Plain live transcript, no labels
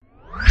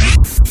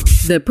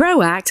The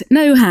ProAct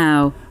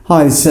Know-How.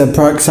 Hi, it's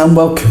ProAct Sam.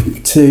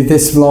 Welcome to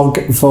this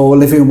vlog for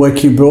living and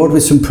working abroad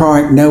with some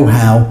ProAct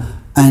know-how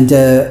and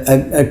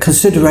a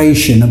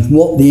consideration of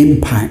what the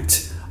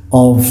impact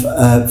of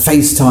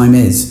FaceTime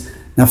is.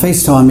 Now,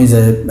 FaceTime is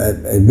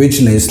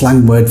originally a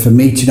slang word for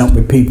meeting up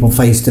with people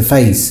face to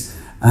face,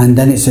 and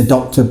then it's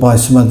adopted by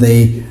some of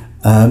the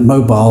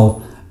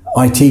mobile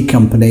IT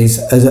companies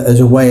as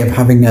a way of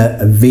having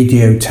a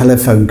video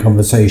telephone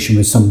conversation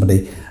with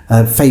somebody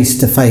face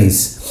to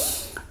face.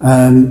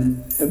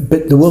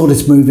 But the world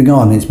is moving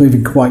on. It's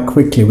moving quite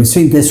quickly. We've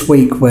seen this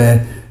week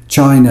where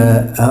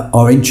China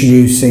are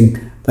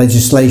introducing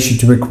legislation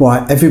to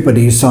require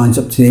everybody who signs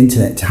up to the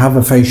internet to have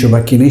a facial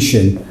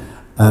recognition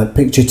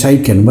picture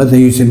taken, whether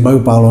using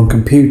mobile or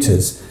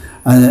computers.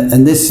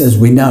 And this, as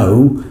we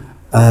know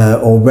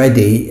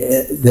already,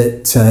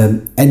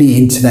 that any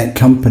internet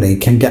company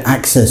can get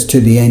access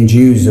to the end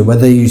user,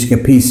 whether they're using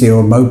a PC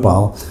or a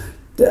mobile,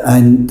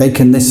 and they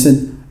can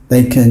listen,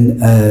 they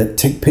can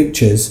take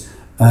pictures.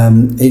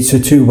 It's a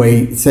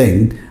two-way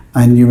thing,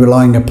 and you're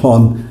relying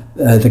upon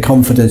the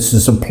confidence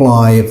and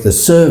supply of the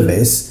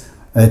service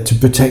to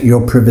protect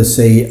your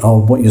privacy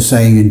of what you're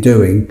saying and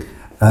doing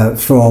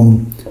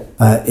from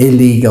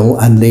illegal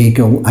and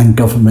legal and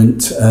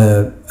government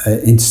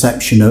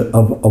interception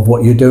of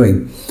what you're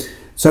doing.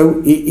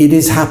 So it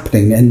is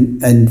happening,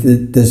 and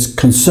there's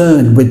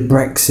concern with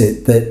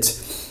Brexit that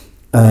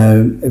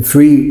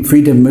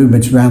freedom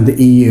movements around the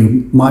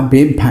EU might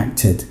be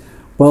impacted.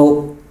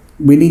 Well,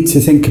 we need to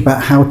think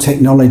about how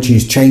technology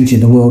is changing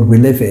the world we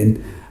live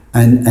in,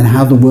 and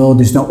how the world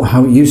is not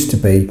how it used to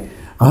be.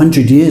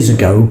 100 years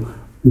ago,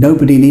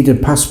 nobody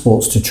needed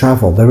passports to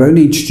travel. They were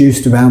only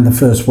introduced around the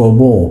First World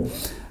War.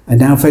 And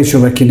now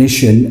facial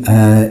recognition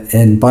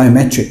and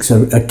biometrics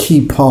are a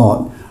key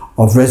part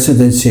of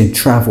residency and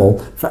travel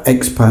for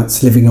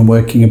expats living and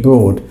working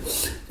abroad.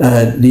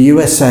 The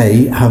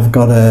USA have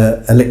got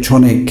an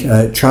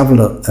electronic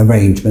travel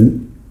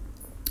arrangement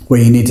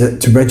where you need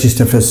to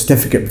register for a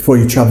certificate before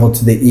you travel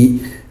to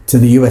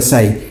the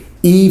USA,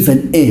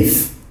 even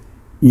if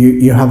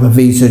you have a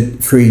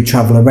visa-free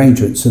travel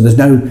arrangement. So there's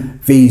no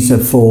visa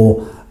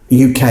for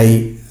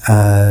UK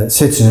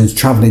citizens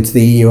travelling to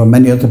the EU and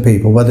many other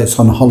people, whether it's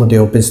on holiday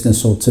or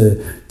business or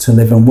to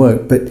live and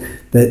work. But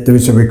there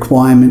is a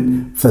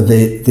requirement for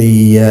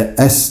the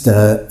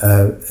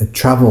ESTA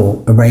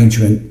travel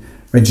arrangement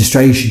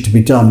registration to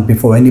be done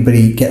before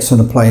anybody gets on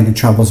a plane and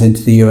travels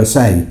into the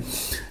USA.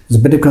 There's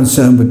a bit of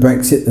concern with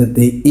Brexit that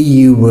the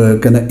EU were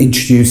going to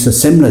introduce a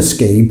similar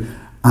scheme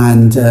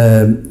and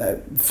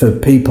for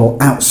people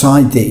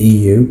outside the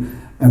EU,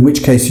 in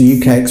which case the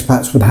UK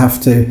expats would have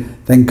to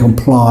then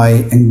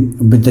comply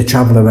with the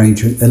travel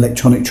arrangement,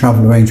 electronic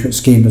travel arrangement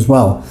scheme as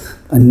well.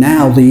 And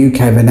now the UK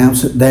have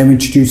announced that they're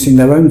introducing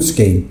their own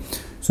scheme.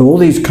 So all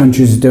these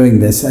countries are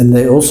doing this, and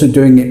they're also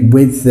doing it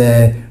with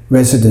their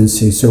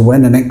residency. So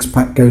when an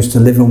expat goes to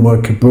live and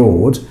work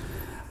abroad,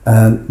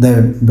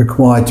 they're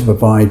required to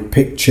provide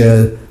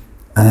picture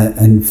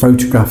and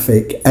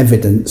photographic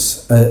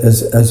evidence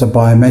as a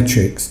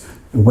biometrics.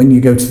 When you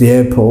go to the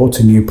airport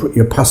and you put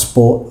your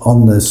passport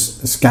on the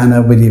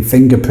scanner with your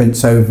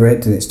fingerprints over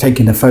it, and it's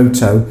taking a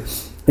photo,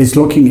 it's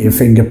looking at your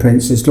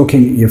fingerprints, it's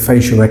looking at your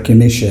facial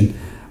recognition,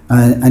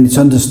 and it's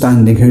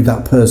understanding who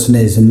that person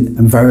is and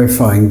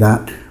verifying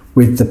that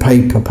with the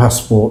paper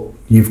passport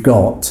you've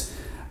got,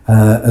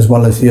 as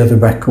well as the other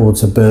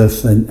records of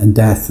birth and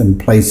death and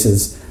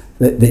places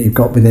that you've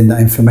got within that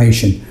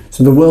information.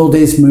 So the world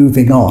is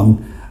moving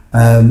on.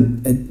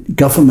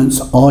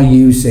 Governments are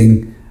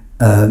using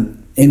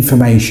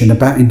information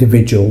about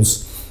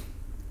individuals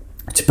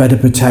to better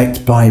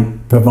protect by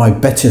provide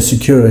better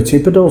security,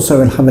 but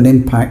also have an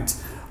impact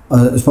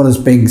as well as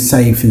being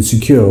safe and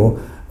secure,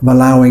 of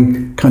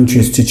allowing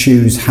countries to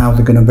choose how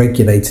they're going to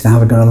regulate and how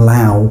they're going to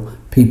allow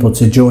people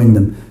to join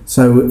them.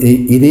 So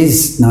it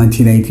is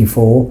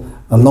 1984,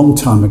 a long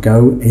time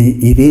ago.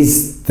 It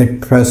is the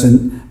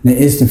present and it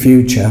is the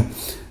future.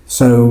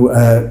 So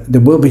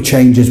there will be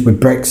changes with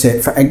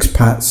Brexit for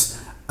expats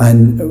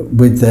and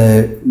with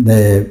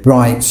the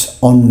rights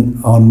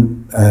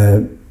on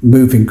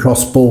moving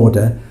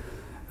cross-border.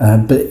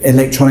 But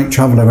electronic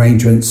travel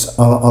arrangements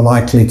are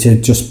likely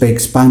to just be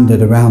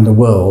expanded around the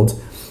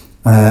world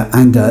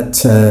and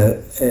at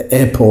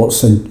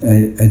airports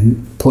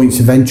and points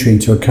of entry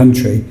into a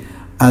country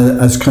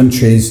as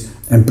countries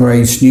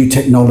embrace new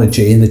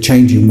technology in the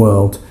changing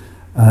world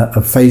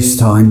of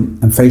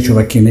FaceTime and facial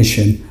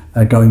recognition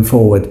going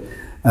forward.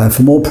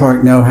 For more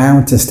product know-how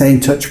and to stay in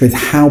touch with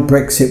how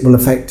Brexit will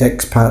affect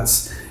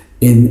expats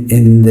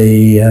in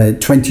the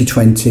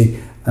 2020,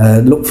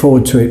 look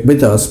forward to it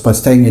with us by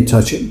staying in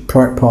touch at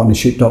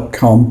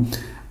productpartnership.com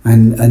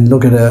and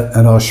look at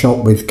our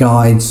shop with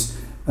guides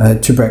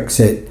to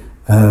Brexit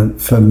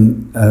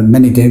from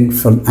many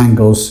different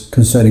angles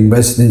concerning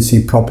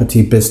residency,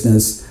 property,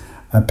 business,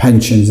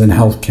 pensions and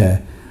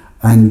healthcare.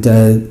 And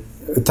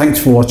thanks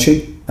for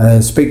watching.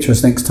 Speak to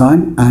us next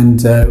time,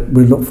 and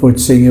we look forward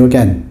to seeing you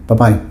again.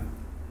 Bye-bye.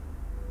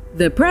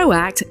 The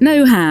ProAct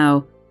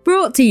Know-How,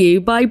 brought to you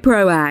by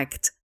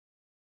ProAct.